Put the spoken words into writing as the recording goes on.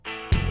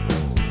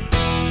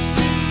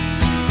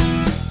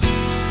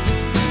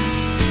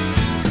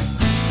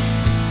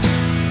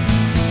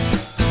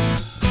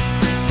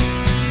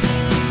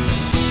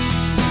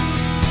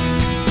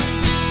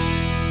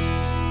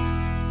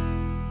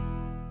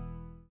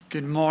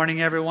Good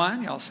morning,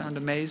 everyone. Y'all sound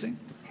amazing.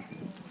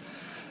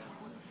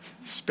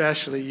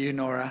 Especially you,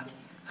 Nora.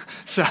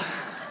 So,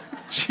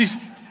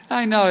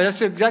 I know,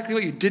 that's exactly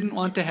what you didn't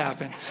want to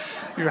happen.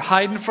 You're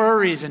hiding for a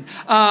reason.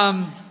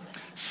 Last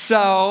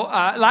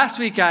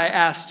week I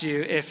asked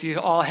you if you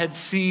all had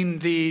seen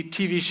the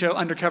TV show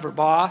Undercover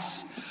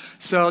Boss.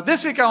 So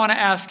this week I want to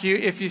ask you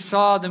if you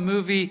saw the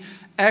movie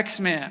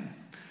X-Men.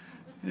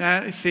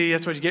 See,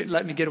 that's what you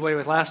let me get away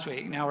with last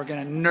week. Now we're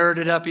going to nerd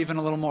it up even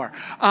a little more.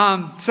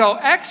 So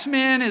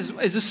X-Men is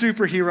a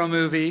superhero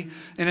movie.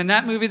 And in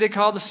that movie, they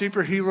call the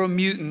superhero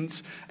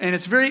mutants. And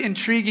it's very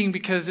intriguing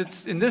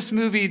because in this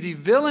movie, the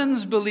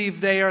villains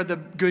believe they are the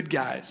good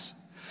guys.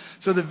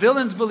 So the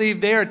villains believe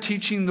they are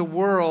teaching the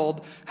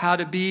world how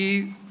to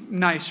be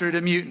nicer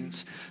to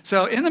mutants.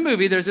 So in the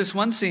movie, there's this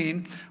one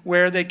scene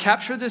where they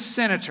capture this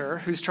senator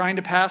who's trying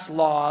to pass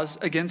laws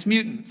against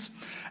mutants.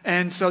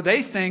 And so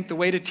they think the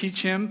way to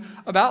teach him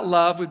about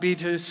love would be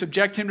to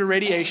subject him to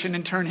radiation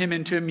and turn him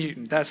into a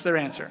mutant. That's their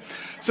answer.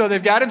 So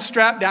they've got him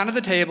strapped down to the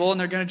table, and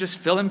they're going to just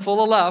fill him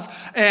full of love.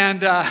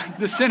 And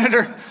the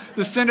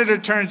senator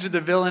turns to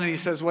the villain, and he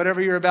says,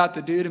 "Whatever you're about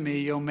to do to me,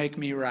 you'll make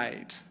me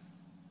right."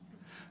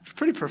 It's a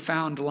pretty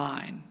profound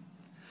line,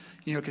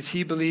 because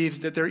he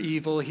believes that they're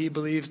evil. He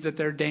believes that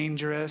they're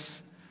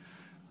dangerous.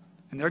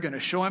 And they're going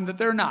to show him that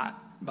they're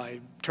not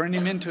by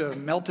turning him into a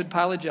melted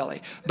pile of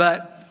jelly.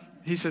 But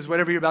he says,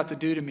 "Whatever you're about to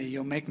do to me,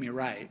 you'll make me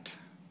right."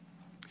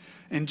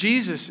 And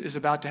Jesus is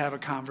about to have a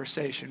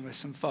conversation with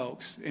some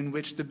folks in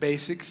which the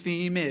basic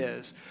theme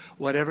is,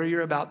 whatever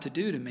you're about to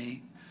do to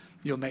me,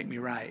 you'll make me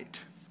right.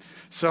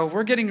 So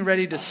we're getting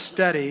ready to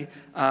study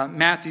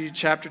Matthew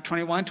chapter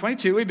 21,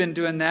 22. We've been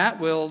doing that.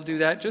 We'll do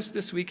that just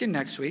this week and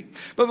next week.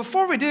 But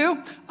before we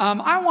do,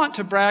 I want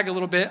to brag a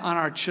little bit on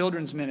our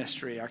children's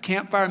ministry, our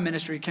campfire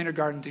ministry,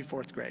 kindergarten through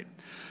fourth grade.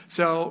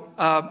 So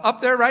up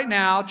there right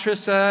now,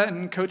 Trissa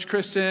and Coach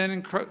Kristen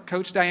and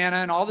Coach Diana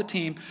and all the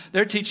team,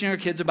 they're teaching our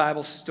kids a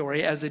Bible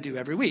story as they do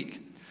every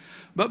week.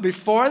 But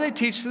before they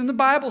teach them the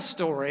Bible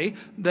story,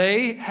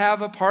 they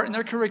have a part in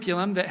their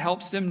curriculum that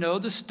helps them know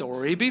the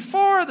story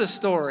before the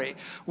story,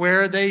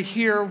 where they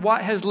hear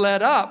what has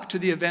led up to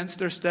the events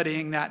they're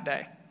studying that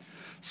day.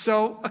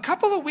 So a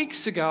couple of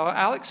weeks ago,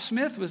 Alex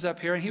Smith was up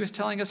here, and he was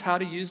telling us how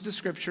to use the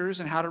scriptures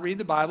and how to read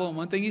the Bible. And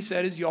one thing he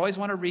said is you always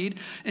want to read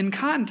in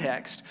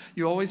context.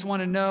 You always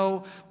want to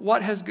know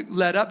what has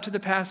led up to the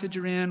passage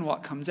you're in,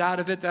 what comes out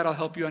of it. That'll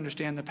help you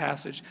understand the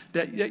passage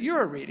that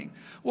you're reading.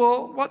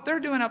 Well, what they're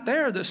doing up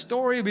there, the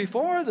story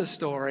before the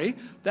story,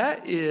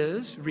 that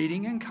is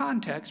reading in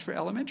context for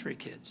elementary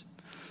kids.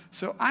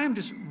 So I am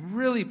just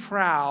really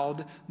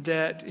proud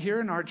that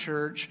here in our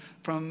church,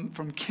 from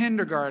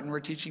kindergarten, we're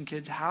teaching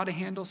kids how to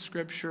handle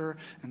Scripture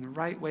and the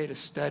right way to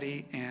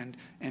study and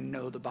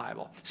know the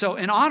Bible. So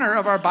in honor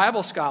of our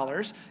Bible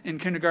scholars in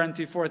kindergarten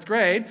through fourth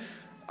grade,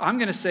 I'm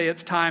going to say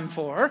it's time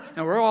for,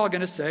 and we're all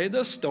going to say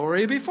the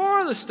story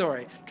before the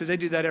story, because they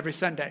do that every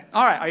Sunday.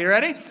 All right, are you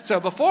ready? So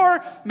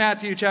before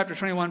Matthew chapter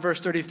 21, verse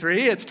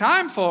 33, it's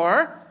time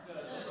for...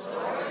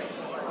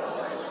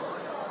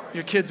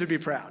 Your kids would be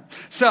proud.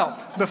 So,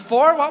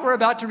 before what we're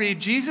about to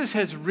read, Jesus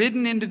has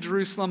ridden into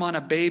Jerusalem on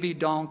a baby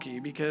donkey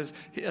because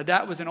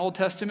that was an Old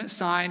Testament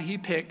sign he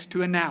picked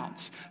to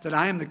announce that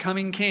I am the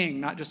coming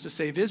king, not just to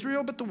save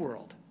Israel, but the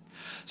world.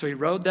 So he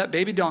rode that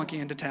baby donkey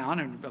into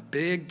town, and a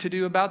big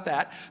to-do about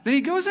that. Then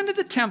he goes into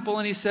the temple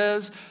and he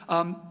says,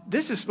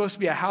 this is supposed to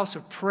be a house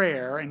of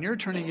prayer, and you're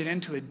turning it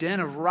into a den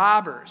of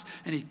robbers.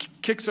 And he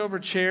kicks over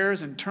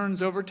chairs and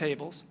turns over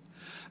tables.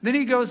 Then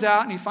he goes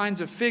out and he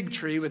finds a fig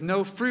tree with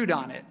no fruit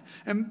on it.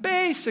 And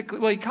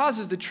basically, he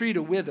causes the tree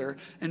to wither.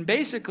 And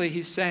basically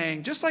he's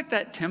saying, just like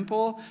that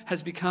temple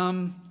has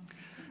become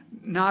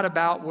not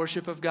about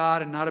worship of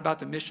God and not about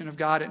the mission of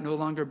God, it no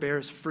longer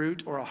bears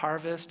fruit or a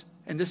harvest.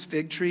 And this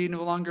fig tree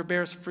no longer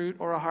bears fruit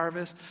or a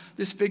harvest.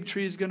 This fig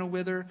tree is going to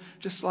wither,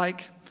 just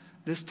like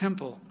this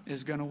temple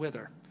is going to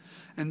wither.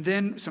 And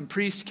then some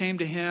priests came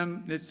to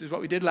him. This is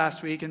what we did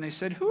last week. And they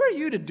said, "Who are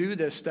you to do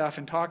this stuff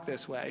and talk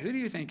this way? Who do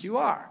you think you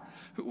are?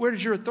 Where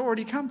does your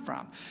authority come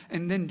from?"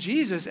 And then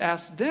Jesus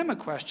asks them a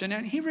question,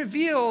 and he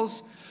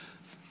reveals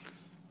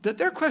that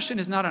their question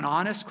is not an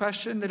honest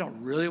question. They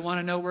don't really want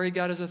to know where he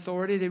got his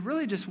authority. They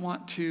really just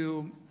want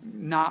to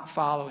not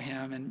follow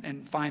him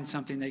and find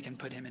something they can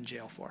put him in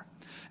jail for.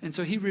 And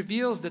so he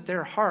reveals that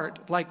their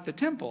heart, like the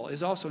temple,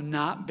 is also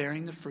not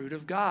bearing the fruit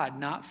of God,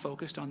 not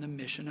focused on the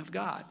mission of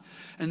God.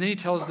 And then he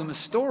tells them a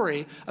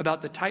story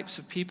about the types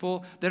of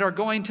people that are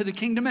going to the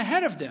kingdom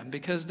ahead of them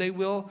because they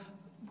will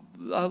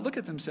look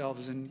at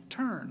themselves and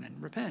turn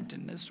and repent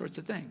and those sorts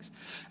of things.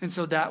 And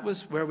so that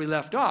was where we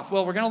left off.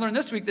 Well, we're going to learn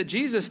this week that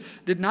Jesus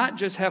did not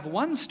just have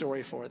one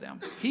story for them.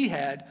 He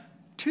had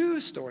two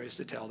stories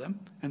to tell them,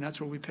 and that's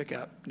where we pick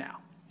up now.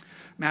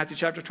 Matthew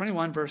chapter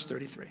 21, verse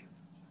 33.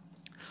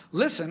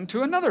 Listen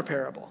to another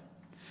parable.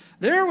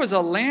 There was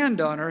a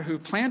landowner who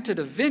planted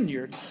a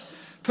vineyard,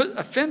 put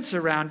a fence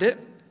around it,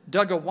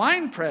 dug a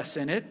wine press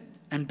in it,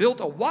 and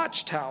built a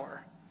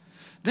watchtower.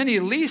 Then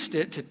he leased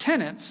it to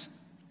tenants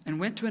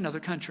and went to another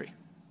country.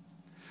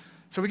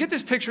 So we get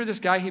this picture of this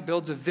guy, he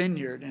builds a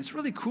vineyard, and it's a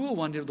really cool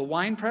one. The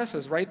wine press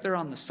is right there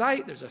on the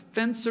site. There's a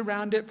fence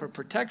around it for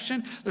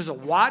protection. There's a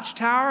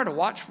watchtower to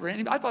watch for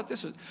anybody. I thought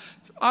this was,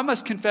 I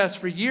must confess,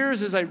 for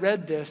years as I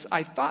read this,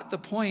 I thought the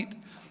point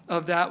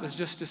of that was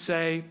just to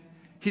say,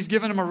 he's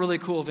given him a really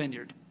cool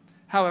vineyard.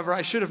 However,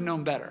 I should have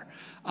known better.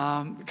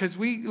 Because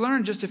we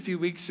learned just a few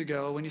weeks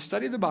ago, when you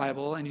study the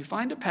Bible and you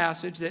find a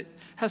passage that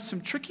has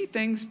some tricky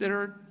things that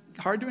are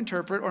hard to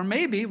interpret, or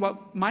maybe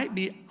what might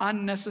be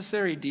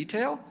unnecessary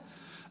detail,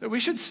 that we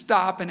should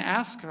stop and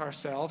ask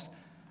ourselves,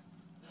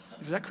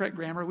 is that correct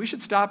grammar? We should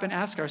stop and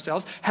ask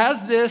ourselves,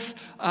 has this,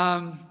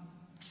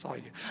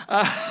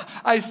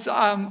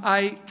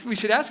 we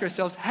should ask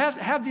ourselves,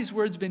 have these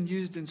words been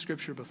used in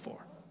Scripture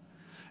before?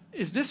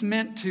 Is this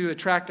meant to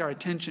attract our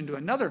attention to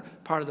another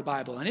part of the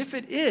Bible? And if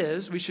it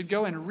is, we should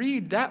go and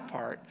read that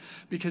part,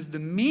 because the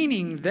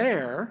meaning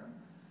there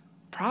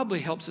probably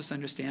helps us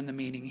understand the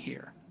meaning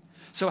here.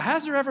 So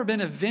has there ever been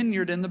a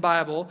vineyard in the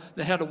Bible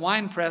that had a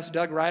wine press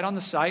dug right on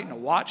the site and a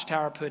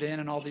watchtower put in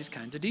and all these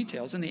kinds of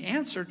details? And the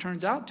answer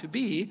turns out to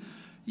be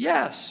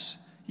yes.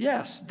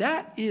 Yes,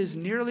 that is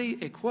nearly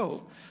a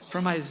quote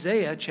from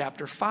Isaiah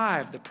chapter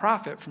 5, the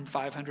prophet from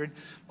 500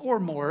 or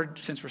more,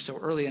 since we're so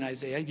early in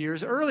Isaiah,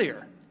 years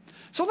earlier.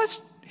 So let's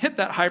hit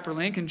that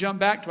hyperlink and jump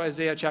back to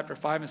Isaiah chapter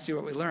 5 and see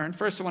what we learned.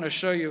 First, I want to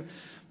show you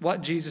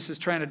what Jesus is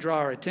trying to draw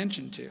our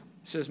attention to. He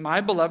says, "My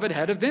beloved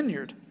had a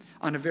vineyard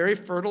on a very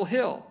fertile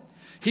hill.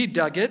 He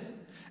dug it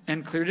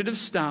and cleared it of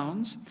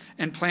stones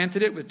and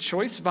planted it with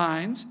choice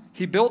vines.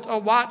 He built a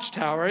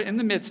watchtower in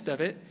the midst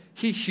of it.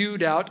 He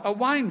hewed out a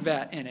wine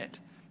vat in it."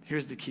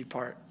 Here's the key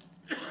part.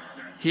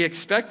 "He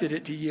expected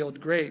it to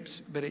yield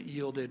grapes, but it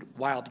yielded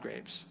wild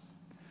grapes."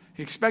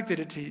 He expected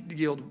it to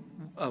yield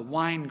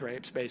wine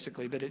grapes,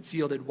 basically, but it's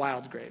yielded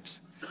wild grapes,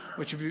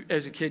 which if you,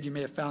 as a kid, you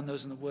may have found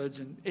those in the woods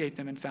and ate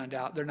them and found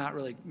out they're not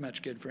really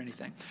much good for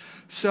anything.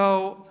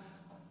 So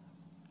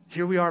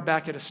here we are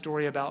back at a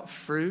story about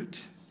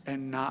fruit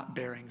and not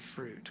bearing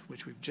fruit,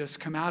 which we've just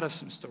come out of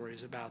some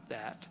stories about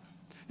that.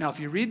 Now, if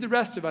you read the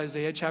rest of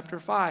Isaiah chapter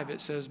 5,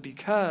 it says,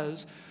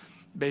 because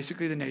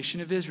basically the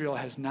nation of Israel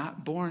has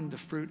not borne the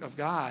fruit of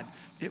God,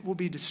 it will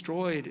be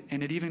destroyed,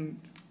 and it even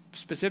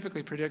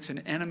specifically predicts an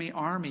enemy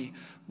army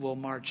will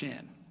march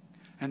in.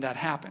 And that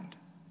happened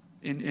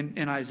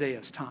in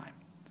Isaiah's time.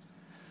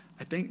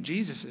 I think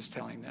Jesus is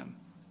telling them,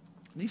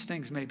 these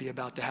things may be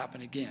about to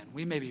happen again.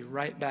 We may be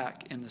right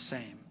back in the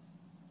same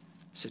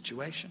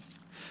situation.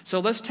 So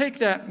let's take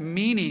that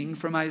meaning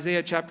from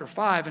Isaiah chapter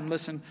 5 and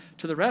listen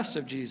to the rest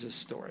of Jesus'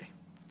 story.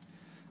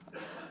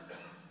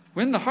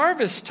 "When the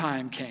harvest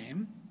time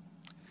came,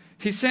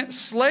 he sent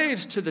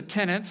slaves to the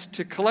tenants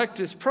to collect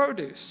his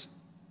produce.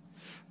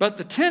 But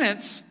the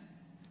tenants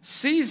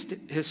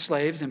seized his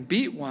slaves and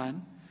beat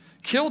one,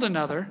 killed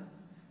another,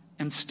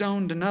 and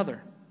stoned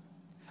another.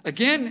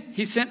 Again,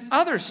 he sent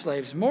other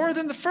slaves, more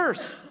than the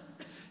first,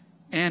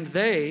 and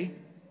they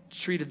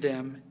treated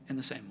them in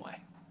the same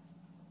way."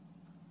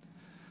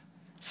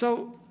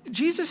 So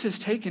Jesus has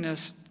taken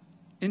us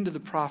into the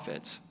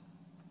prophets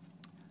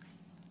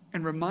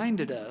and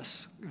reminded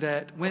us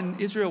that when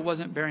Israel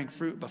wasn't bearing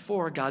fruit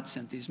before, God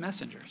sent these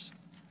messengers.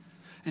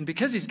 And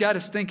because he's got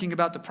us thinking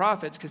about the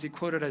prophets, because he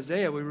quoted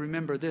Isaiah, we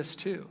remember this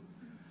too.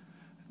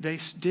 They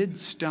did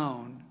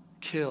stone,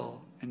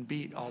 kill, and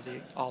beat all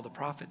the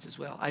prophets as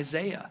well.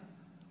 Isaiah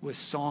was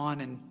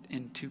sawn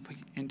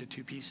into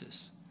two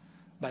pieces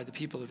by the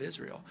people of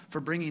Israel for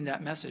bringing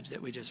that message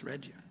that we just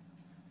read you.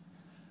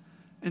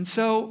 And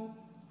so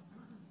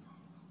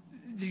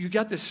you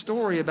got this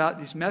story about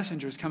these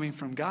messengers coming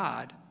from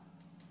God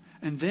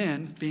and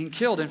then being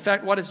killed. In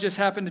fact, what has just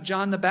happened to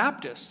John the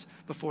Baptist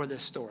before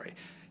this story?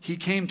 He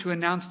came to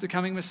announce the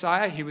coming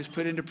Messiah. He was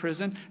put into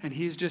prison, and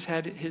he's just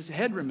had his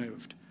head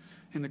removed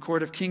in the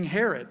court of King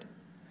Herod.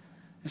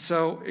 And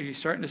so you're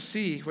starting to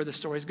see where the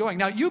story is going.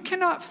 Now, you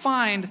cannot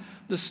find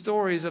the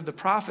stories of the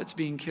prophets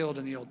being killed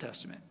in the Old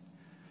Testament.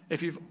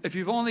 If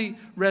you've only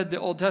read the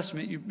Old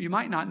Testament, you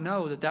might not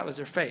know that was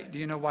their fate. Do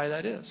you know why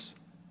that is?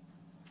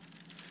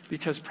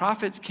 Because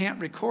prophets can't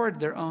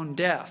record their own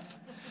death.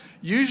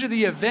 Usually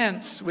the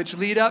events which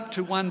lead up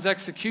to one's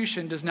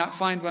execution does not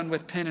find one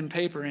with pen and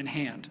paper in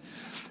hand.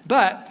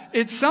 But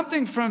it's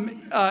something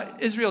from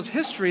Israel's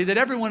history that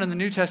everyone in the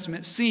New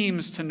Testament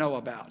seems to know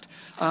about.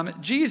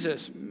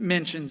 Jesus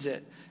mentions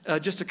it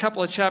just a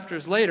couple of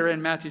chapters later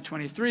in Matthew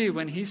 23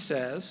 when he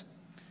says,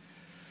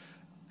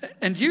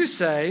 "And you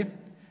say,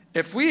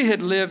 if we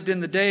had lived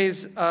in the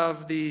days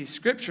of the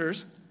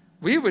scriptures,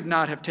 we would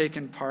not have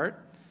taken part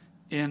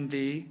in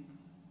the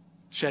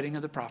shedding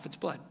of the prophets'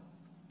 blood."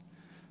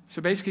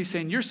 So basically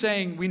saying, you're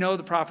saying we know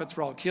the prophets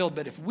were all killed,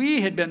 but if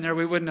we had been there,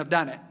 we wouldn't have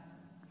done it.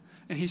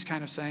 And he's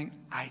kind of saying,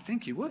 I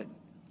think you would.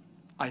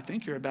 I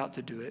think you're about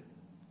to do it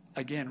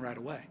again right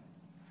away.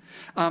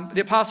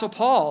 The Apostle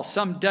Paul,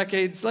 some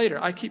decades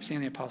later, I keep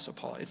saying the Apostle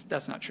Paul.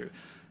 That's not true.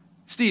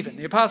 Stephen,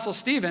 the Apostle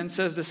Stephen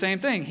says the same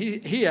thing.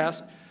 He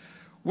asked,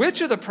 "Which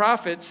of the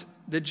prophets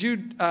did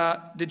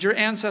your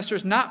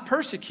ancestors not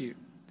persecute?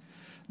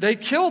 They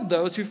killed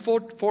those who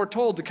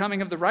foretold the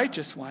coming of the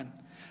righteous one,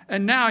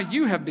 and now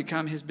you have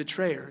become his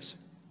betrayers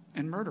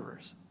and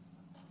murderers.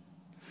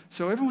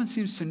 So everyone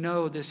seems to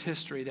know this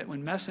history, that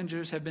when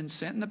messengers have been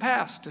sent in the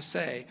past to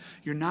say,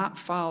 you're not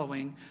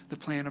following the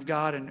plan of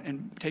God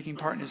and taking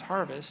part in his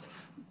harvest,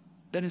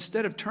 that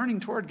instead of turning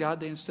toward God,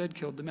 they instead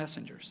killed the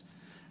messengers.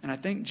 And I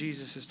think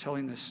Jesus is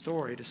telling this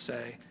story to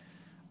say,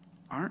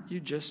 aren't you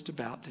just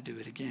about to do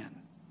it again?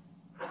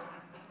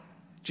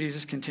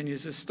 Jesus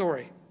continues this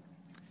story.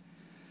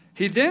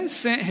 He then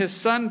sent his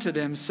son to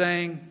them,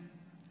 saying,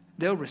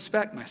 they'll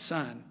respect my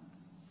son.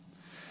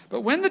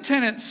 But when the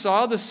tenants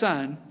saw the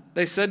son,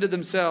 they said to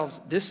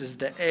themselves, this is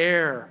the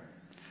heir.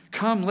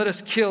 Come, let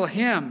us kill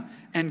him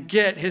and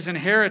get his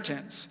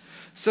inheritance.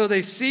 So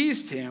they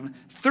seized him,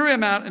 threw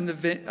him out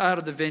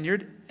of the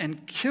vineyard,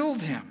 and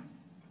killed him.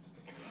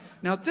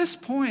 Now at this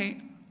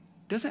point,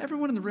 doesn't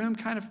everyone in the room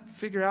kind of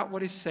figure out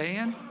what he's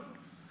saying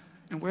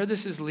and where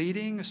this is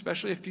leading,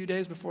 especially a few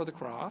days before the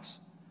cross?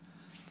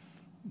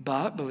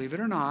 But believe it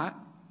or not,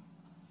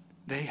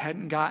 they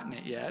hadn't gotten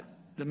it yet,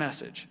 the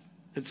message.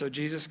 And so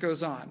Jesus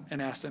goes on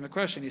and asks them a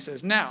question. He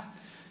says, now,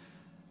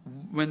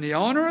 when the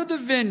owner of the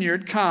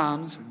vineyard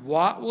comes,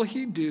 what will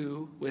he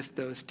do with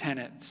those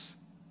tenants?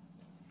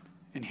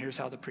 And here's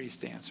how the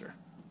priests answer.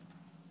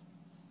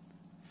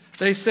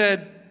 They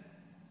said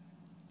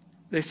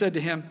to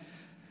him,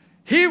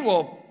 he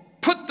will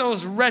put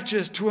those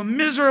wretches to a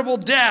miserable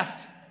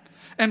death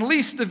and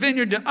lease the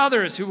vineyard to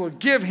others who will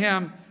give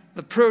him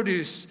the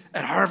produce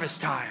at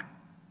harvest time.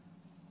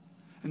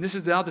 And this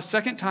is now the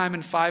second time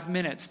in 5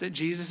 minutes that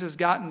Jesus has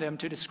gotten them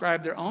to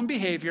describe their own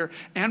behavior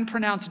and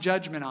pronounce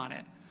judgment on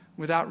it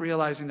without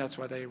realizing that's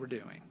what they were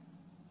doing.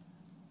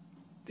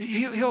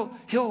 He'll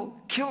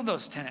kill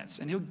those tenants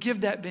and he'll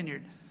give that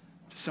vineyard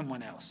to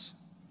someone else.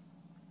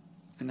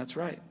 And that's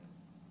right.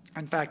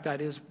 In fact,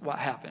 that is what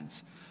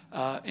happens.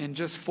 In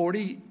just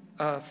 40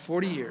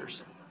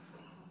 years,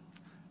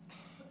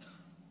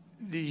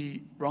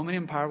 the Roman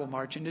Empire will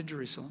march into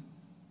Jerusalem.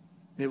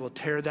 They will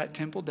tear that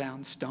temple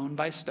down stone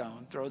by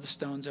stone, throw the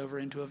stones over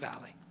into a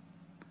valley.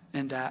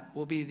 And that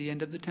will be the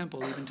end of the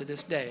temple. Even to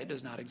this day, it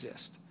does not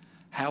exist.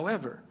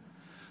 However,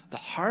 the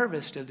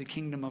harvest of the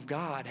kingdom of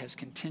God has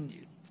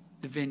continued.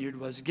 The vineyard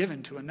was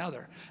given to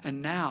another.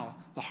 And now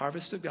the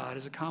harvest of God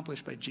is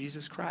accomplished by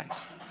Jesus Christ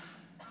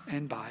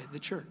and by the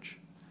church.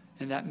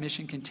 And that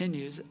mission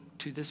continues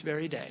to this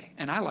very day.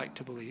 And I like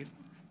to believe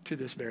to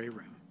this very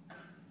room.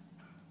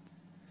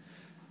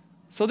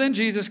 So then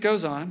Jesus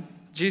goes on.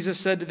 Jesus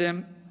said to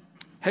them,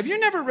 have you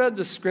never read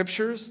the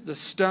scriptures? The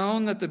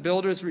stone that the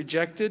builders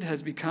rejected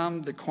has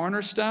become the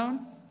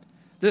cornerstone.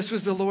 This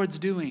was the Lord's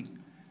doing,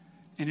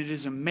 and it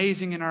is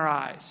amazing in our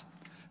eyes.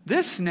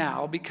 This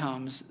now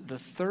becomes the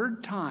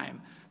third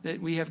time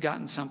that we have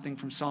gotten something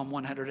from Psalm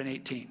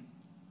 118.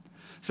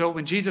 So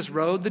when Jesus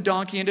rode the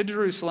donkey into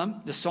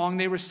Jerusalem, the song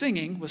they were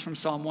singing was from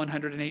Psalm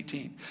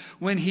 118.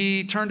 When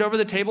he turned over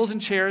the tables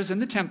and chairs in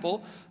the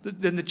temple,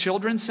 then the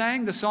children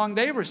sang. The song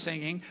they were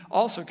singing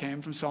also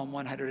came from Psalm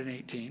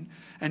 118.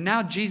 And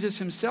now Jesus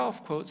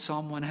himself quotes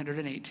Psalm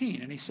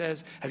 118. And he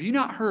says, have you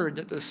not heard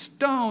that the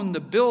stone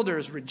the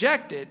builders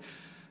rejected,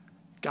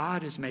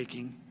 God is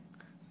making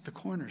the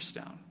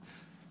cornerstone?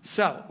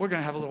 So we're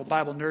going to have a little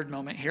Bible nerd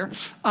moment here.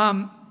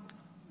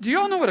 Do you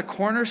all know what a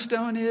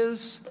cornerstone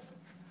is?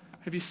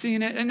 Have you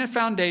seen it? In the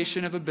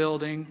foundation of a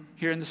building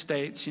here in the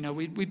States,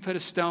 we'd put a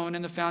stone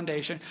in the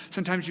foundation.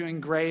 Sometimes you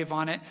engrave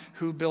on it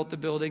who built the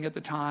building at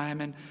the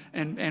time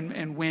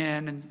and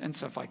when and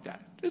stuff like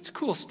that. It's a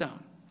cool stone.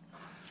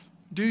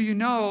 Do you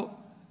know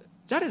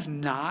that is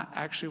not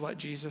actually what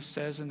Jesus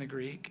says in the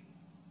Greek,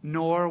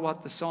 nor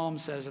what the Psalm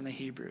says in the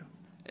Hebrew.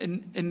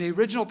 In the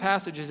original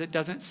passages, it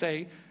doesn't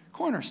say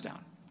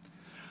cornerstone.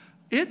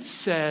 It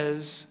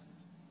says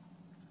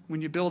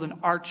when you build an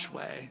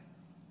archway,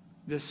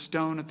 this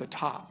stone at the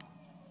top.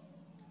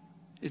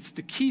 It's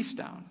the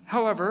keystone.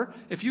 However,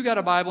 if you got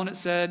a Bible and it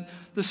said,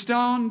 the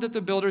stone that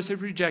the builders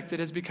have rejected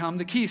has become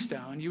the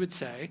keystone, you would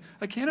say,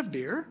 a can of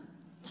beer?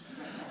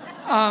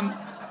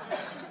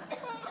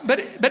 But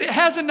it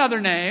has another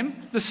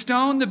name. The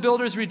stone the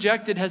builders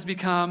rejected has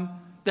become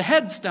the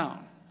headstone,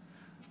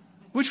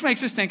 which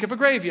makes us think of a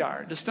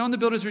graveyard. The stone the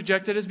builders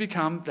rejected has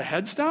become the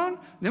headstone.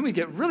 Then we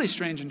get really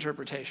strange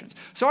interpretations.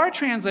 So our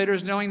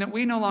translators, knowing that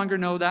we no longer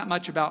know that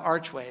much about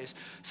archways,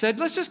 said,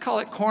 let's just call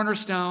it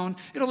cornerstone.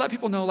 It'll let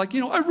people know,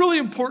 a really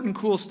important,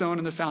 cool stone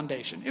in the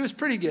foundation. It was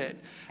pretty good.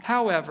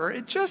 However,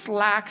 it just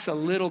lacks a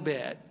little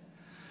bit,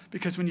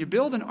 because when you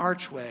build an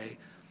archway,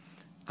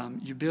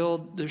 you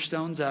build their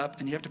stones up,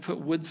 and you have to put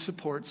wood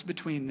supports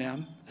between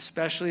them,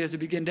 especially as they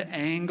begin to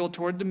angle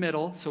toward the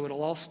middle, so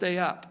it'll all stay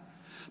up.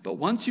 But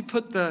once you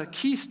put the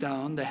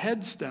keystone, the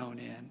headstone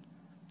in,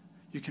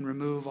 you can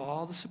remove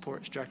all the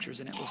support structures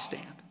and it will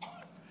stand.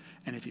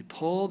 And if you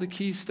pull the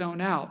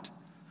keystone out,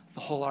 the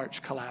whole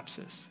arch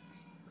collapses.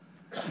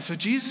 And so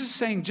Jesus is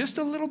saying just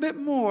a little bit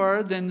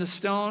more than the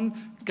stone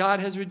God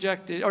has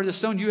rejected, or the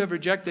stone you have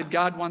rejected,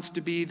 God wants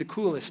to be the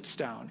coolest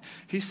stone.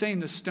 He's saying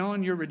the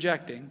stone you're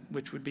rejecting,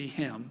 which would be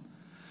him,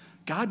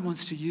 God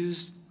wants to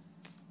use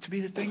to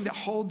be the thing that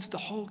holds the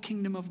whole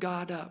kingdom of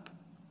God up.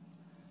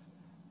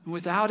 And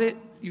without it,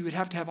 you would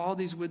have to have all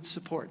these wood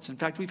supports. In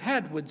fact, we've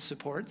had wood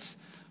supports,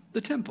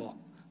 the temple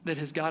that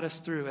has got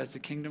us through as the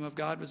kingdom of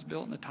God was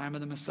built and the time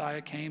of the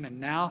Messiah came. And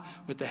now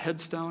with the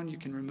headstone, you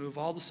can remove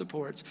all the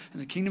supports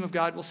and the kingdom of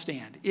God will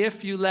stand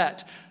if you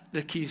let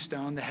the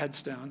keystone, the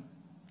headstone,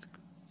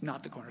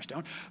 not the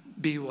cornerstone,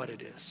 be what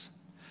it is.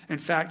 In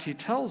fact, he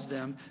tells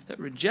them that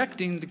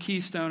rejecting the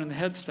keystone and the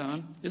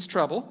headstone is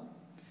trouble.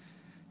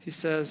 He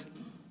says,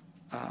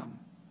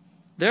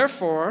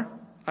 therefore,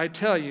 I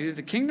tell you,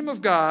 the kingdom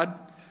of God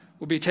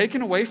will be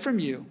taken away from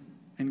you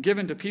and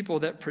given to people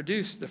that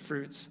produce the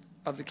fruits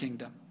of the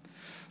kingdom.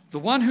 The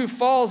one who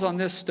falls on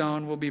this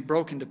stone will be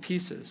broken to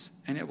pieces,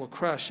 and it will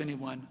crush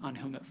anyone on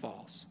whom it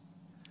falls.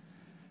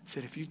 He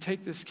said, if you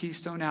take this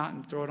keystone out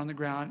and throw it on the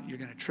ground, you're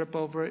going to trip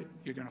over it,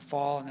 you're going to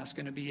fall, and that's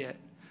going to be it.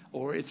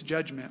 Or its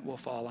judgment will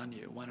fall on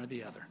you, one or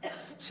the other.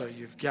 So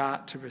you've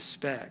got to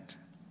respect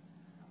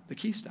the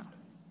keystone,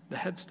 the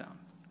headstone,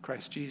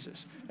 Christ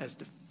Jesus, as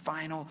the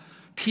final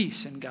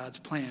piece in God's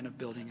plan of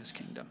building his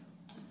kingdom.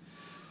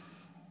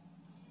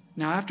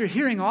 Now, after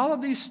hearing all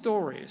of these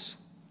stories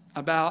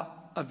about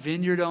a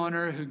vineyard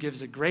owner who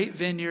gives a great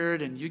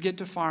vineyard and you get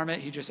to farm it,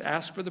 he just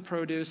asks for the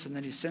produce and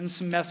then he sends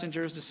some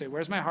messengers to say,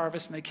 where's my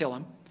harvest? And they kill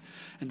him.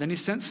 And then he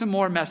sent some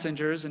more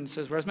messengers and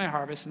says, where's my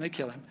harvest? And they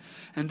kill him.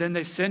 And then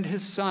they send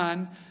his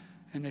son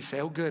and they say,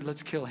 oh, good,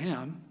 let's kill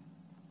him.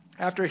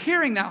 After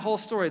hearing that whole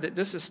story, that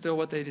this is still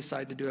what they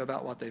decide to do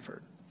about what they've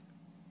heard.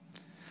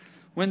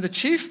 When the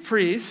chief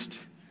priest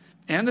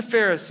and the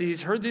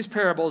Pharisees heard these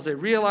parables, they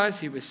realized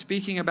he was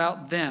speaking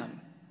about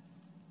them.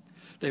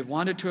 They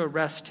wanted to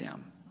arrest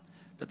him,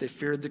 but they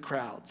feared the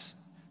crowds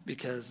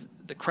because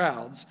the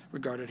crowds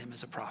regarded him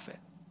as a prophet.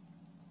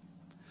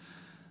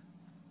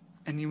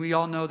 And we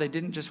all know they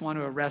didn't just want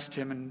to arrest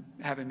him and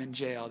have him in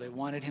jail. They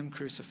wanted him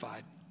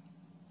crucified.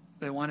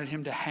 They wanted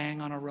him to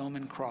hang on a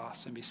Roman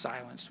cross and be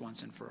silenced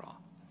once and for all.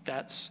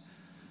 That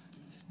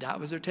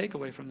was their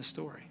takeaway from the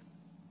story.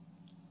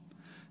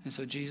 And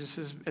so Jesus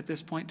is at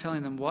this point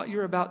telling them, what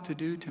you're about to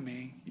do to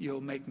me,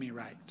 you'll make me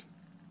right.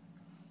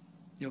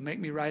 You'll make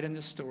me right in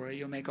this story.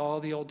 You'll make all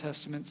the Old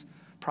Testament's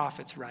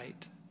prophets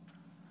right.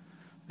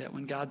 That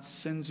when God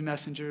sends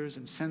messengers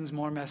and sends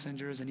more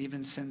messengers and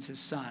even sends his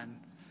son,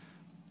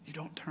 you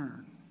don't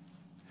turn.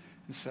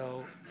 And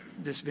so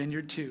this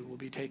vineyard too will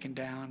be taken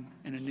down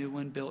and a new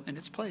one built in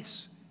its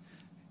place.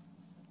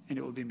 And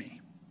it will be me.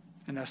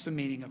 And that's the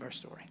meaning of our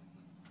story.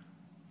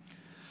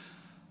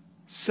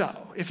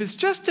 So, if it's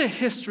just a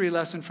history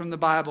lesson from the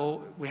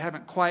Bible, we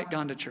haven't quite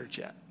gone to church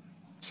yet.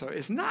 So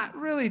it's not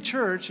really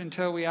church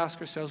until we ask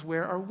ourselves,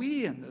 where are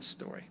we in this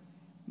story?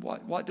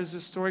 What does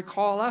this story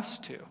call us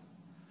to?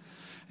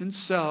 And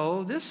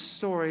so this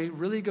story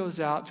really goes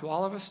out to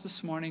all of us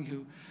this morning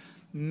who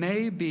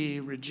may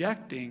be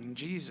rejecting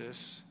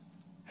Jesus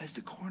as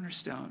the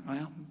cornerstone,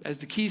 well, as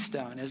the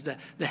keystone, as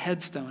the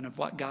headstone of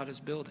what God is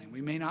building.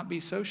 We may not be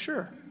so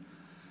sure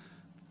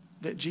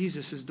that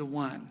Jesus is the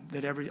one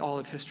that all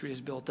of history is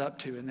built up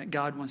to and that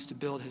God wants to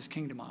build his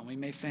kingdom on. We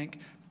may think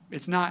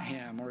it's not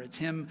him, or it's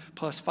him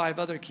plus 5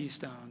 other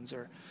keystones,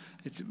 or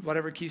it's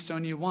whatever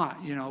keystone you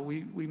want. You know,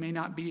 we may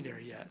not be there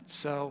yet.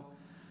 So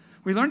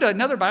we learned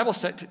another Bible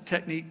study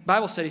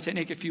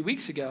technique a few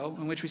weeks ago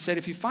in which we said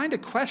if you find a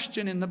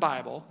question in the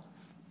Bible,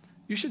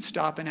 you should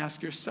stop and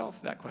ask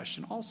yourself that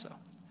question also.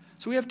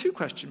 So we have 2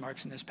 question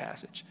marks in this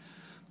passage.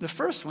 The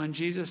first one,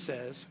 Jesus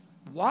says,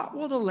 what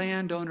will the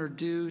landowner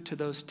do to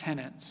those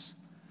tenants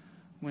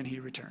when he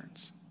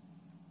returns?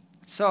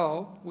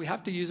 So we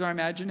have to use our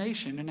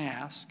imagination and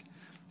ask,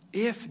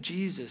 if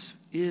Jesus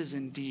is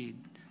indeed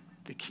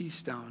the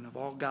keystone of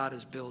all God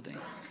is building,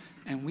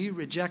 and we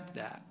reject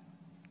that,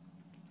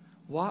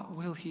 what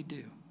will he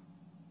do?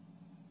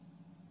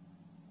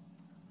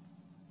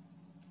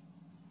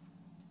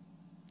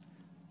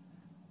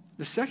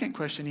 The second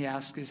question he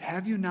asks is,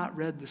 have you not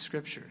read the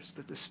scriptures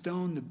that the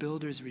stone the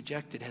builders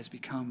rejected has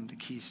become the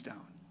keystone,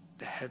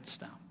 the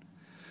headstone?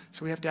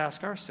 So we have to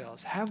ask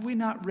ourselves, have we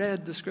not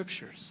read the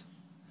scriptures?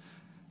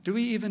 Do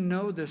we even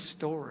know this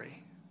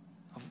story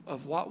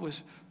of what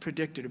was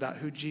predicted about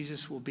who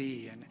Jesus will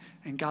be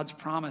and God's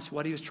promise,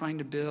 what he was trying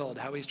to build,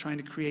 how he's trying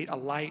to create a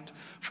light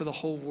for the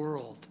whole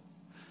world?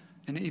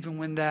 And even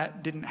when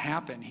that didn't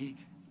happen, he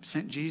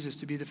sent Jesus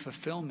to be the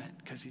fulfillment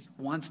because he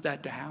wants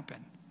that to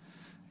happen.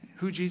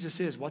 Who Jesus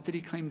is, what did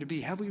he claim to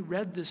be? Have we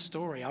read this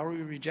story? Are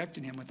we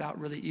rejecting him without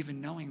really even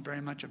knowing very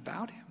much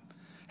about him?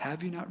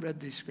 Have you not read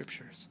these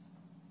scriptures?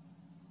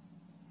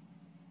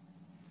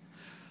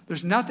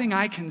 There's nothing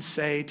I can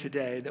say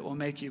today that will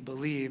make you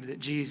believe that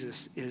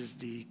Jesus is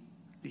the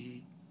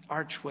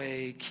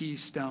archway,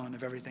 keystone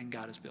of everything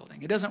God is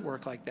building. It doesn't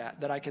work like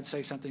that I can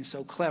say something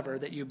so clever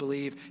that you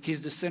believe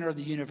he's the center of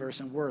the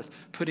universe and worth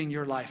putting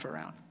your life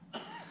around.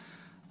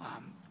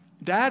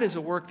 That is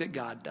a work that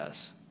God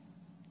does.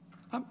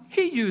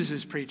 He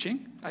uses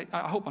preaching.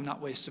 I hope I'm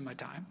not wasting my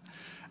time.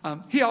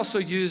 He also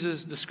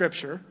uses the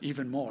scripture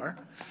even more.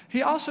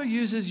 He also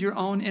uses your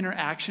own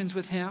interactions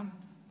with him.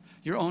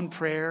 your own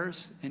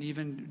prayers, and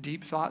even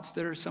deep thoughts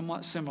that are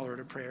somewhat similar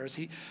to prayers.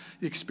 The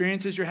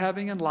experiences you're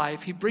having in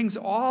life, he brings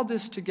all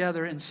this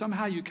together, and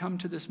somehow you come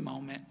to this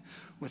moment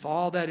with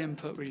all that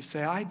input where you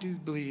say, I do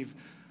believe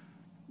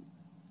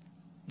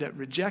that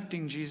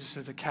rejecting Jesus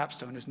as a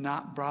capstone has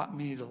not brought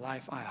me the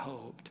life I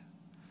hoped.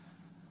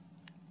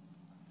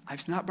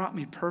 It's not brought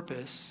me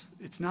purpose.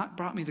 It's not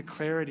brought me the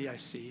clarity I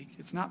seek.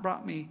 It's not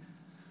brought me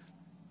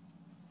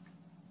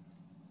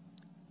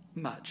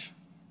much.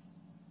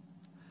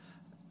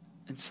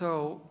 And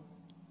so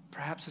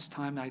perhaps it's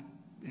time I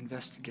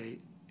investigate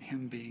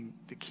him being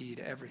the key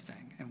to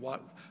everything and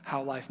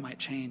how life might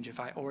change if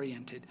I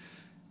oriented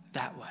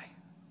that way.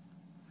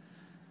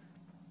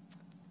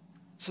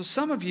 So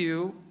some of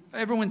you,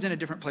 everyone's in a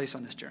different place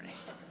on this journey.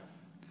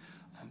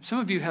 Some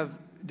of you have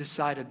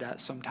decided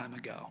that some time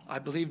ago. I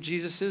believe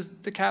Jesus is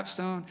the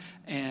capstone,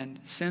 and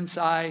since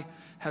I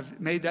have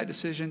made that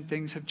decision,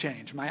 things have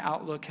changed. My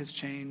outlook has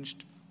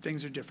changed.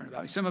 Things are different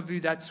about me. Some of you,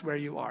 that's where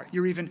you are.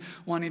 You're even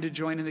wanting to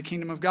join in the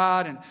kingdom of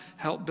God and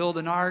help build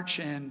an arch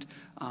and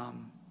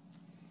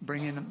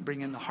bring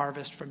in the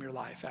harvest from your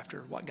life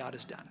after what God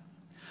has done.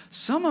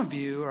 Some of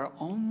you are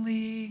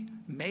only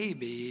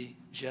maybe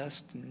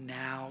just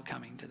now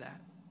coming to that.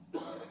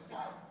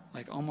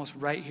 Like almost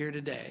right here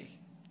today,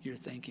 you're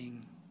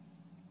thinking,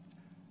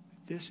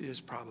 this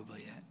is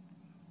probably it.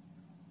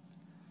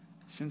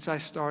 Since I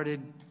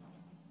started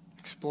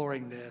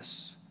exploring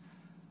this,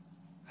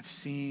 I've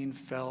seen,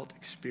 felt,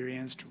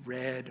 experienced,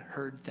 read,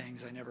 heard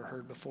things I never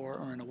heard before,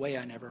 or in a way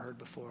I never heard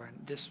before,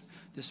 and this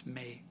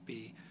may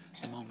be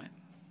the moment.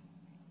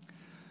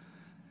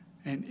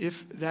 And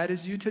if that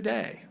is you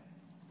today,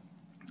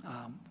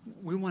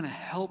 we want to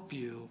help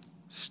you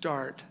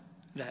start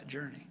that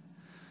journey.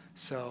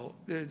 So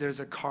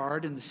there's a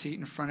card in the seat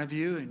in front of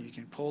you, and you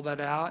can pull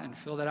that out and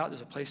fill that out.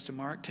 There's a place to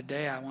mark,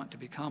 today I want to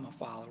become a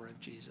follower of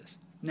Jesus.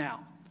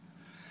 Now,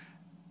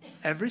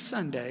 every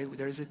Sunday,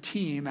 there's a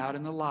team out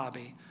in the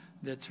lobby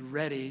that's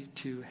ready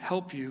to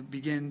help you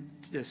begin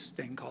this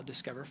thing called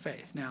Discover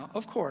Faith. Now,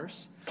 of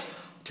course,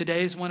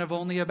 today is one of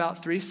only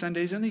about 3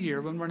 Sundays in the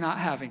year when we're not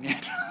having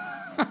it.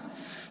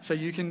 So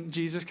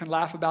Jesus can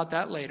laugh about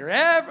that later.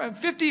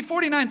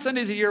 49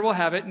 Sundays a year we'll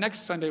have it. Next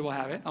Sunday we'll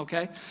have it,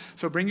 okay?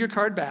 So bring your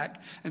card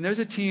back. And there's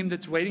a team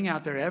that's waiting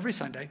out there every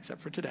Sunday,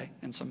 except for today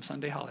and some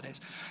Sunday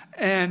holidays.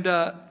 And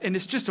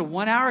it's just a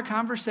 1-hour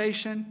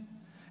conversation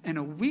and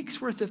a week's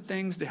worth of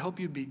things to help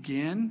you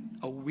begin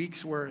a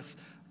week's worth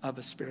of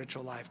a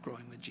spiritual life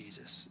growing with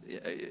Jesus.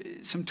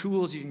 Some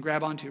tools you can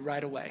grab onto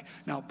right away.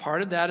 Now,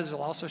 part of that is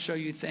it'll also show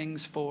you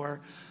things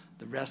for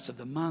the rest of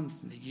the month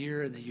and the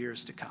year and the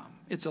years to come.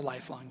 It's a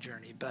lifelong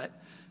journey, but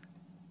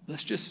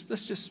let's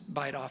just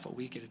bite off a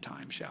week at a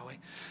time, shall we?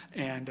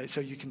 And so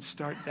you can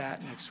start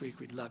that next week.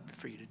 We'd love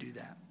for you to do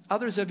that.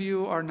 Others of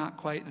you are not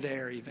quite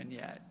there even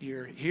yet.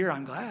 You're here,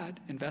 I'm glad,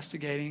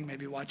 investigating,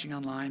 maybe watching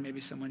online,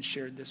 maybe someone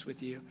shared this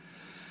with you.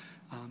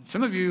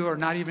 Some of you are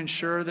not even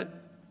sure that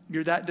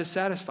you're that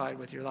dissatisfied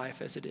with your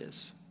life as it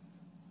is.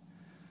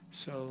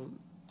 So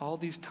all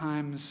these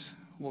times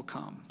will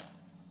come.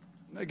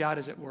 God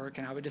is at work,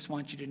 and I would just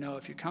want you to know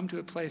if you come to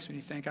a place when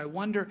you think, I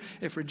wonder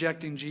if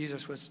rejecting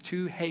Jesus was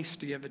too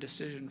hasty of a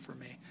decision for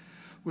me,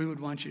 we would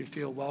want you to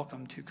feel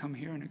welcome to come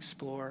here and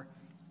explore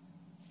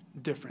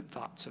different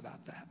thoughts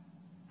about that.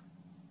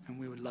 And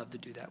we would love to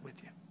do that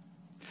with you.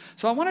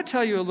 So I want to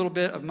tell you a little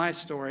bit of my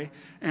story,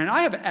 and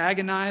I have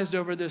agonized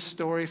over this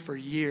story for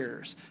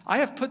years. I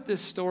have put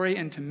this story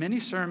into many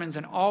sermons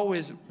and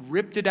always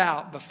ripped it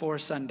out before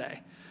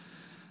Sunday.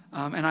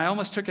 And I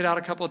almost took it out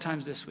a couple of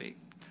times this week.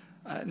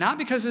 Not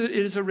because it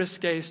is a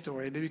risque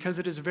story, but because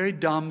it is a very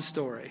dumb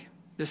story.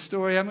 This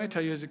story I'm going to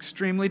tell you is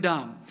extremely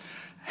dumb.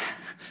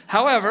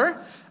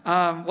 However,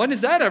 when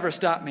does that ever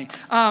stop me?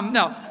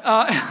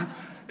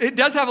 It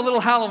does have a little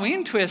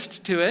Halloween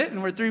twist to it,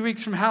 and we're 3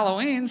 weeks from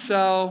Halloween,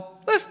 so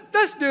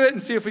let's do it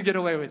and see if we get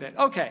away with it.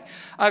 Okay,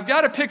 I've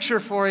got a picture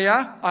for you,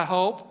 I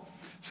hope.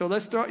 So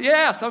let's throw,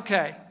 yes,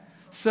 okay.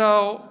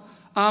 So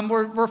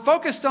we're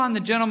focused on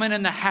the gentleman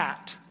in the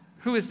hat.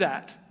 Who is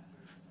that?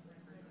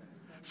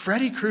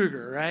 Freddy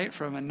Krueger, right,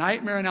 from A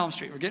Nightmare on Elm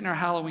Street. We're getting our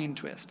Halloween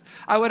twist.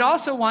 I would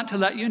also want to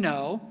let you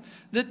know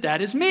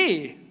that is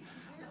me.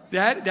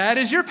 That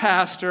is your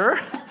pastor.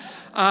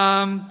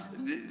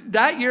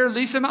 That year,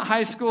 Lee Summit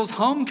High School's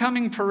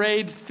homecoming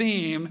parade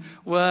theme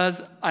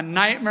was A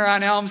Nightmare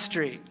on Elm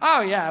Street.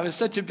 Oh yeah,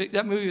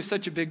 that movie was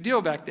such a big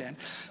deal back then.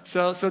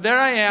 So there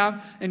I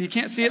am, and you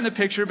can't see it in the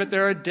picture, but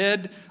there are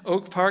dead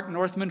Oak Park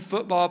Northman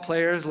football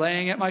players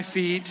laying at my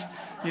feet.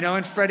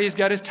 And Freddie's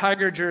got his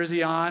Tiger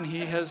jersey on. He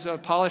has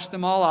polished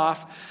them all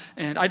off.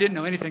 And I didn't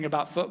know anything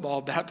about football,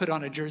 but I put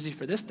on a jersey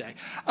for this day.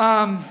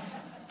 And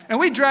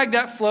we dragged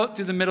that float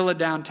through the middle of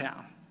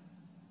downtown.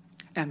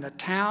 And the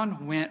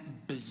town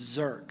went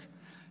berserk,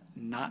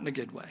 not in a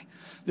good way.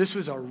 This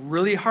was a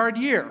really hard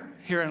year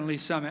here in Lee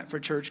Summit for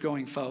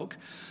church-going folk,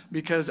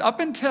 because up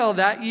until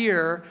that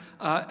year,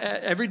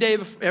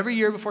 every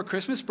year before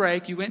Christmas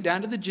break, you went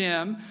down to the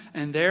gym,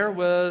 and there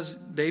was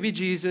baby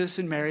Jesus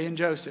and Mary and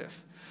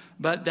Joseph.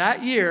 But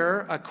that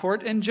year, a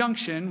court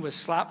injunction was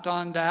slapped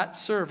on that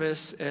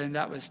service, and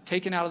that was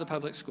taken out of the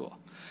public school.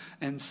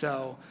 And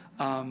so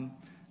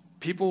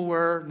people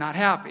were not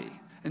happy.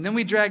 And then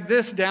we dragged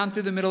this down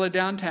through the middle of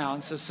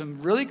downtown. So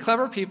some really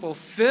clever people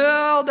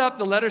filled up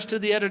the letters to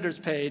the editor's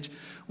page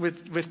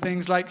with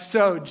things like,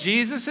 so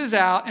Jesus is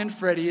out and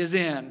Freddie is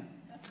in.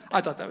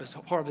 I thought that was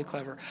horribly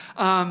clever.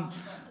 And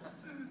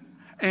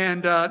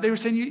they were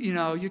saying,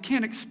 you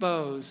can't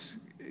expose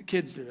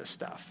kids to this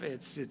stuff.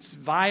 It's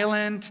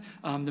violent.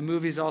 The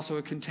movies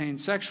also contain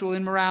sexual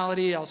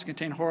immorality. They also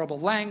contain horrible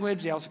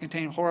language. They also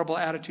contain horrible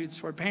attitudes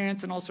toward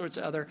parents and all sorts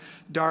of other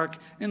dark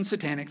and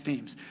satanic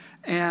themes.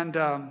 And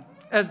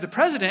as the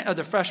president of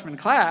the freshman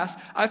class,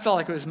 I felt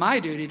like it was my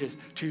duty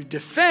to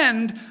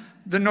defend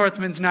the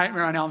Northman's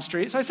Nightmare on Elm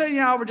Street. So I said,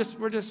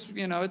 we're just,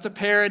 it's a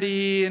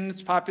parody and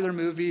it's a popular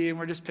movie and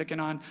we're just picking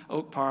on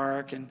Oak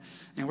Park and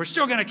we're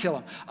still going to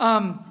kill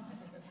him.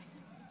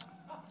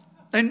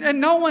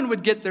 And no one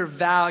would get their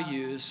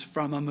values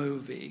from a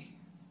movie,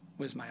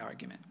 was my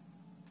argument.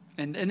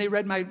 And they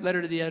read my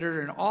letter to the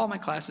editor in all my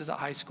classes at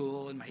high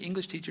school, and my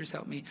English teachers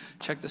helped me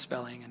check the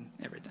spelling and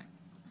everything.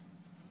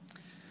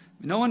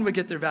 No one would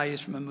get their values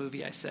from a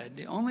movie, I said.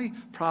 The only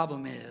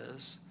problem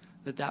is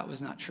that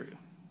was not true.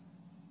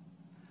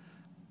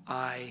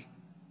 I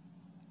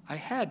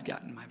had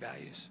gotten my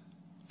values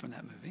from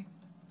that movie.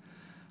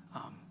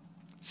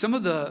 Some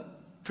of the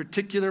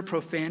particular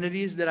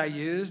profanities that I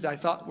used, I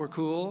thought were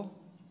cool.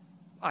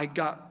 I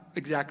got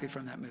exactly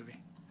from that movie.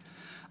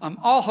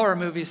 All horror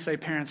movies say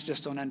parents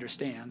just don't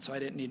understand, so I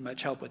didn't need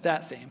much help with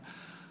that theme.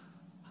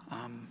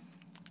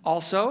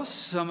 Also,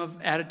 some of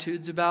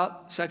attitudes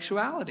about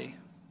sexuality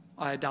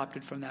I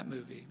adopted from that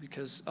movie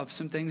because of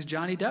some things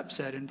Johnny Depp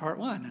said in part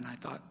 1, and I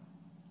thought,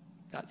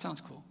 that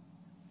sounds cool.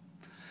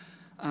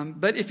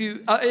 But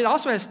it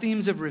also has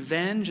themes of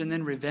revenge and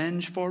then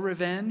revenge for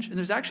revenge. And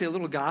there's actually a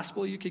little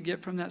gospel you could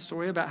get from that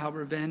story about how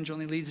revenge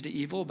only leads to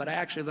evil, but I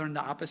actually learned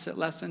the opposite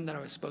lesson that I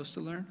was supposed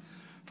to learn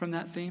from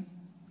that theme.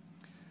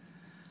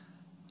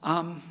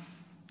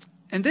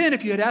 And then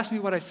if you had asked me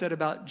what I said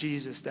about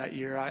Jesus that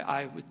year,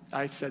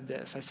 I said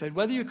this. I said,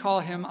 whether you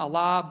call him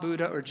Allah,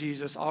 Buddha, or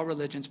Jesus, all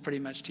religions pretty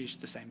much teach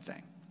the same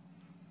thing.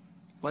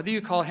 Whether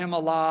you call him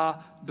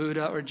Allah,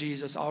 Buddha, or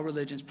Jesus, all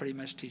religions pretty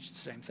much teach the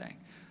same thing.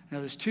 Now,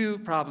 there's two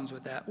problems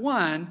with that.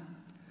 One,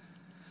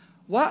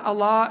 what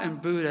Allah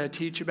and Buddha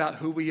teach about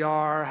who we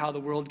are, how the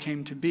world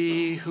came to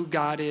be, who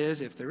God is,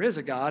 if there is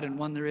a God, and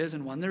one there is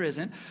and one there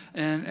isn't,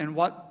 and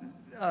what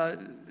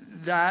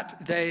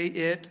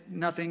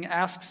nothing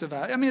asks of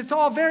us. I mean, it's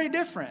all very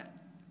different.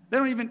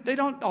 They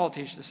don't all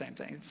teach the same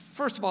thing.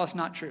 First of all, it's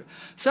not true.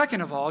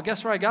 Second of all,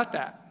 guess where I got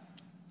that?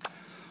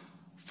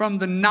 From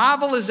the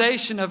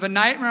novelization of A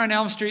Nightmare on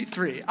Elm Street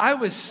 3. I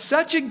was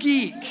such a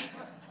geek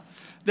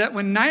that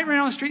when Nightmare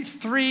on Elm Street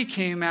 3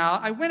 came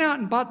out, I went out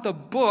and bought the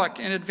book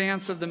in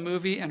advance of the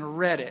movie and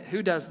read it.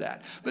 Who does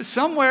that? But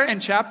somewhere in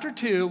chapter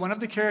 2, one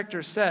of the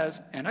characters says,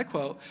 and I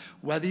quote,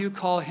 whether you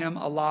call him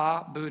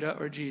Allah, Buddha,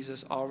 or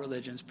Jesus, all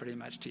religions pretty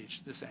much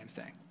teach the same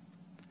thing.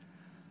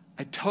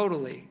 I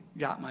totally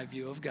got my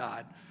view of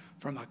God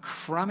from a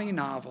crummy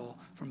novel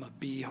from a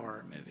B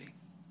horror movie.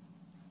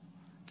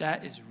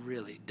 That is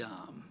really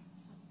dumb.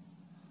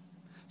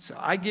 So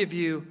I give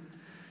you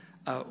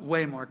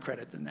way more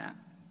credit than that.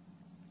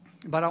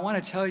 But I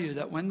want to tell you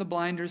that when the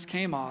blinders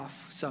came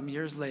off some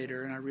years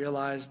later and I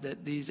realized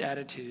that these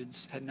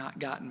attitudes had not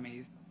gotten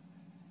me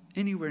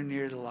anywhere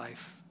near the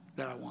life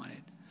that I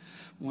wanted,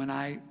 when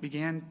I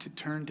began to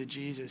turn to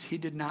Jesus, he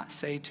did not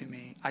say to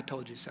me, I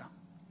told you so.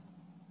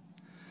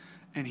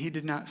 And he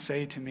did not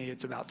say to me,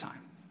 it's about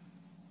time.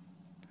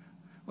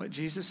 What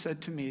Jesus said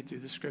to me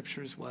through the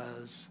scriptures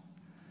was,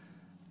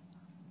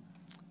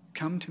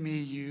 come to me,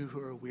 you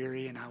who are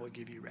weary, and I will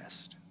give you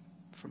rest.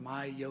 For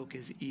my yoke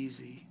is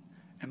easy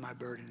and my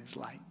burden is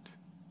light.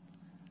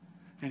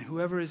 And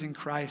whoever is in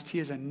Christ, he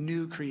is a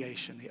new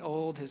creation. The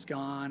old has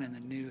gone and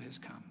the new has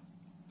come.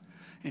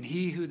 And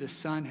he who the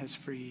Son has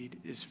freed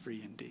is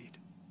free indeed.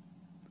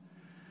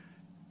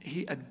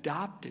 He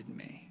adopted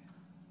me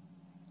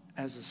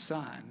as a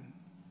son,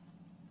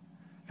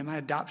 and my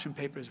adoption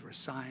papers were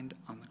signed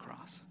on the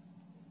cross.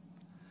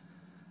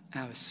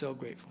 And I was so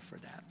grateful for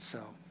that.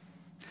 So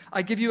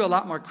I give you a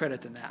lot more credit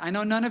than that. I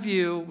know none of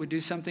you would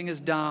do something as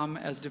dumb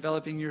as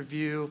developing your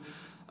view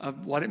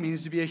of what it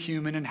means to be a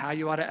human and how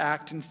you ought to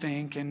act and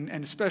think, and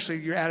especially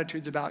your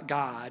attitudes about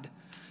God.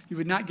 You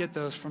would not get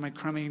those from a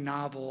crummy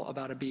novel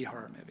about a B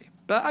horror movie.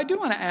 But I do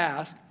want to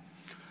ask,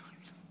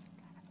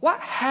 what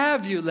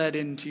have you let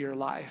into your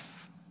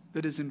life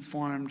that has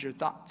informed your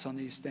thoughts on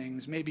these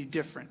things, maybe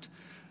different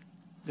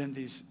than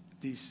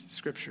these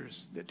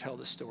scriptures that tell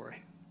the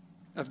story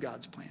of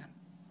God's plan?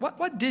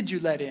 What did you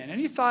let in? And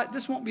you thought,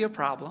 this won't be a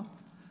problem.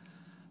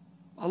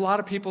 A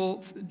lot of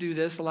people do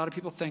this. A lot of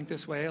people think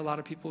this way. A lot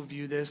of people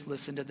view this,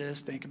 listen to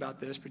this, think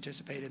about this,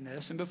 participate in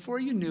this. And before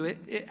you knew it,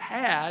 it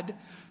had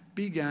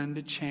begun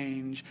to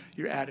change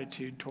your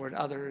attitude toward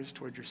others,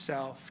 toward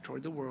yourself,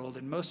 toward the world,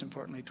 and most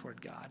importantly, toward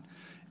God.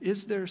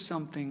 Is there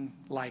something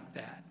like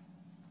that?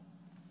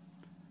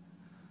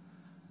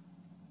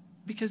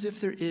 Because if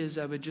there is,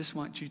 I would just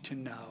want you to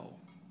know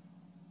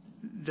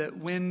that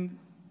when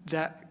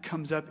that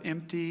comes up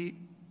empty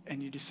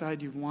and you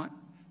decide you want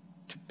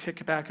to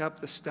pick back up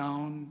the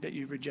stone that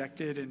you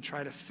rejected and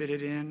try to fit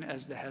it in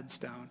as the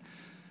headstone,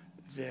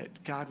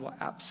 that God will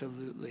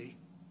absolutely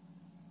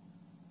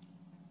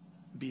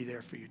be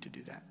there for you to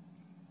do that.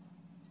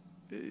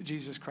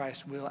 Jesus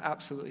Christ will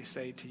absolutely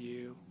say to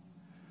you,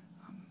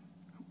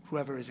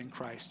 whoever is in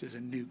Christ is a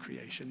new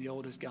creation. The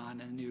old is gone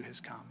and the new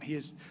has come. He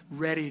is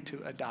ready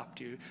to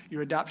adopt you.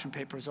 Your adoption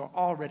papers are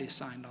already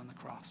signed on the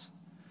cross.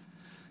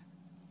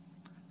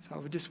 So I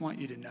would just want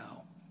you to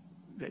know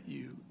that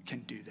you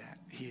can do that.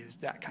 He is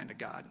that kind of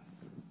God.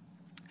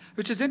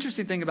 Which is an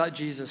interesting thing about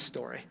Jesus'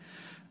 story.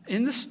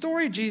 In the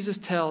story Jesus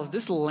tells,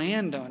 this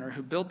landowner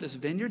who built this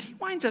vineyard, he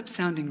winds up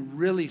sounding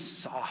really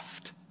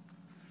soft.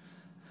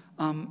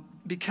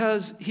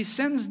 Because he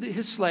sends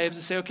his slaves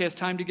to say, okay, it's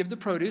time to give the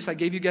produce. I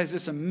gave you guys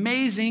this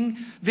amazing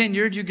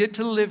vineyard. You get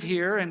to live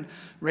here and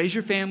raise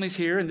your families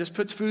here, and this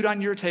puts food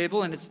on your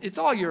table, and it's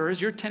all yours.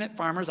 You're tenant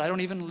farmers. I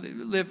don't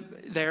even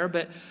live there,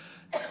 but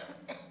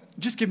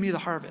just give me the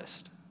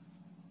harvest.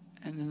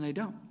 And then they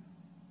don't.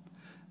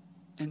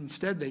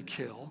 Instead, they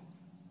kill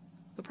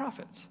the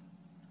prophets.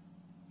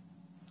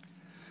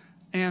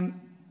 And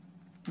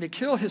they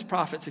kill his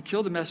prophets. They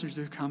kill the messengers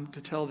who come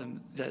to tell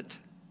them that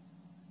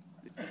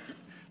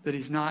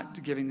he's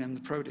not giving them the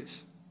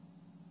produce.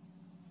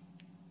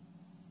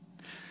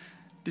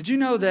 Did you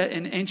know that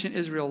in ancient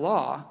Israel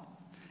law,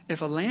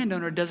 if a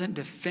landowner doesn't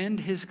defend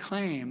his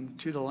claim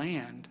to the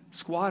land,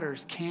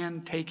 squatters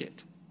can take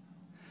it?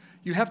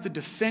 You have to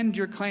defend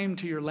your claim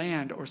to your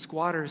land or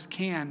squatters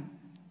can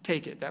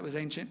take it. That was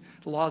the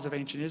laws of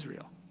ancient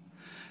Israel.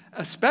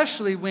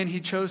 Especially when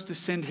he chose to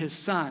send his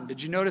son.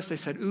 Did you notice they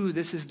said, ooh,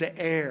 this is the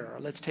heir.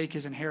 Let's take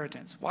his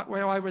inheritance. Why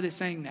were they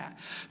saying that?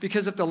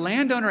 Because if the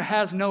landowner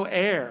has no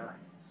heir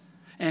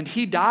and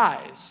he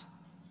dies,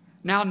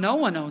 now no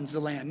one owns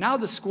the land. Now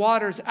the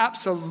squatters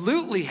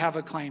absolutely have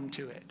a claim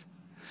to it.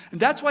 And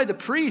that's why the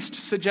priests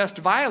suggest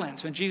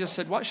violence. When Jesus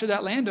said, what should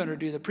that landowner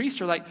do? The priests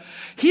are like,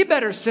 he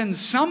better send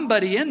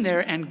somebody in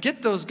there and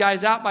get those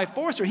guys out by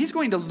force or he's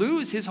going to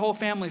lose his whole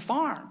family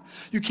farm.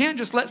 You can't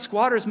just let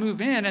squatters move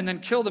in and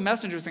then kill the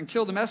messengers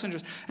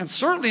and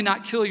certainly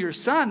not kill your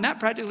son. That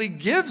practically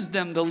gives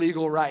them the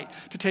legal right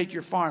to take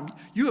your farm.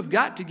 You have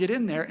got to get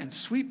in there and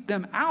sweep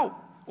them out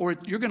or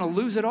you're going to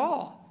lose it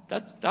all.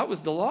 That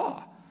was the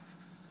law.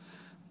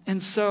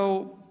 And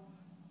so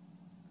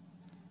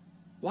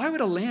why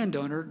would a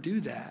landowner do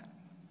that?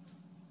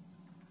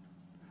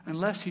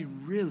 Unless he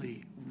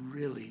really,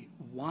 really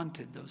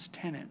wanted those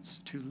tenants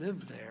to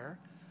live there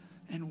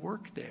and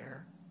work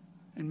there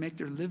and make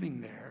their living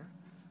there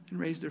and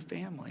raise their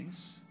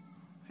families.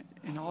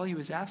 And all he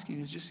was asking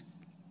is just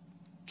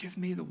give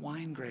me the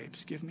wine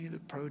grapes, give me the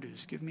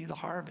produce, give me the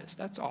harvest.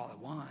 That's all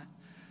I want.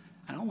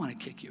 I don't want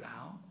to kick you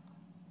out.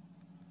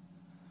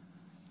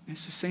 And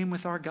it's the same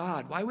with our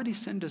God. Why would he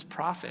send us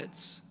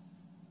prophets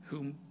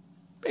whom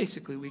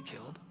basically we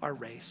killed, our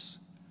race,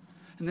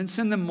 and then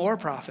send them more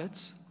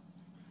prophets,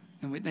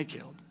 and they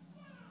killed,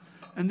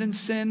 and then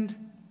send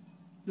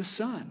the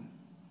Son,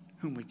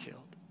 whom we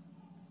killed,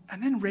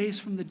 and then raise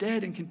from the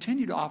dead and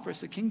continue to offer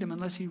us the kingdom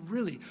unless he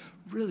really,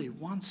 really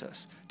wants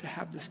us to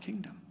have this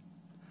kingdom.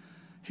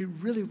 He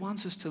really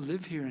wants us to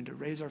live here and to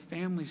raise our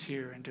families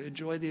here and to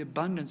enjoy the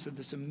abundance of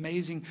this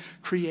amazing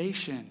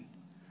creation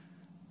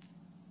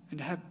and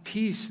to have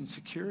peace and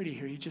security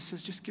here. He just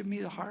says, just give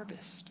me the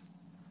harvest.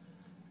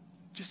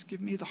 Just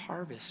give me the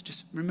harvest.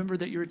 Just remember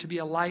that you're to be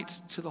a light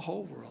to the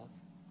whole world,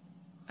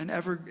 an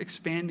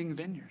ever-expanding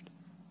vineyard.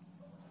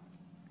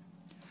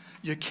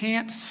 You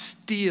can't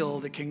steal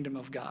the kingdom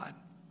of God,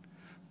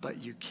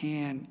 but you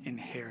can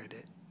inherit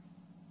it.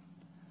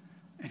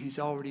 And he's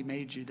already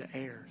made you the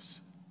heirs.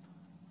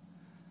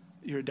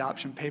 Your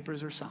adoption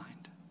papers are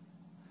signed.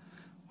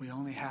 We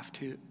only have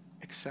to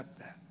accept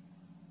that.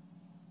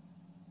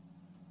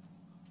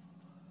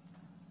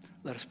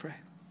 Let us pray.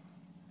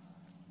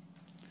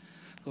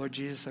 Lord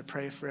Jesus, I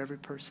pray for every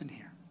person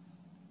here,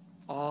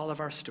 all of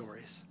our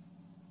stories.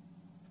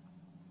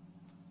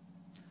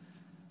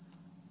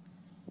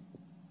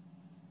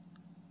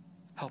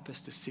 Help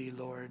us to see,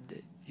 Lord,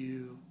 that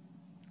you,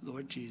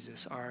 Lord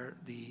Jesus, are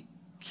the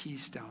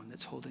keystone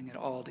that's holding it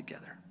all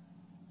together.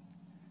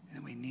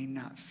 And we need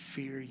not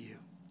fear you.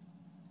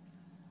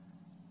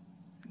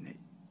 And that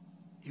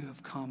you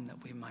have come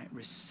that we might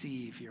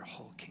receive your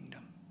whole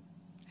kingdom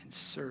and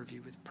serve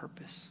you with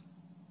purpose.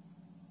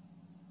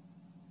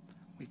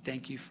 We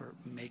thank you for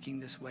making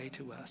this way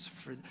to us.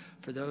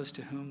 For those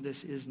to whom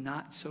this is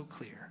not so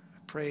clear, I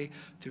pray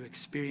through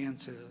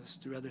experiences,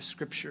 through other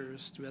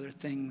scriptures, through other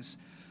things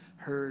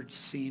heard,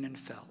 seen, and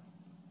felt,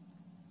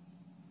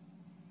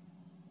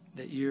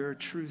 that your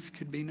truth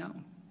could be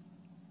known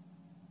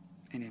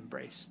and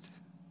embraced.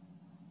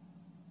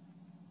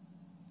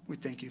 We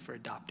thank you for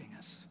adopting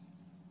us.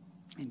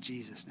 In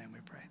Jesus' name we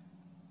pray.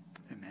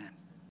 Amen.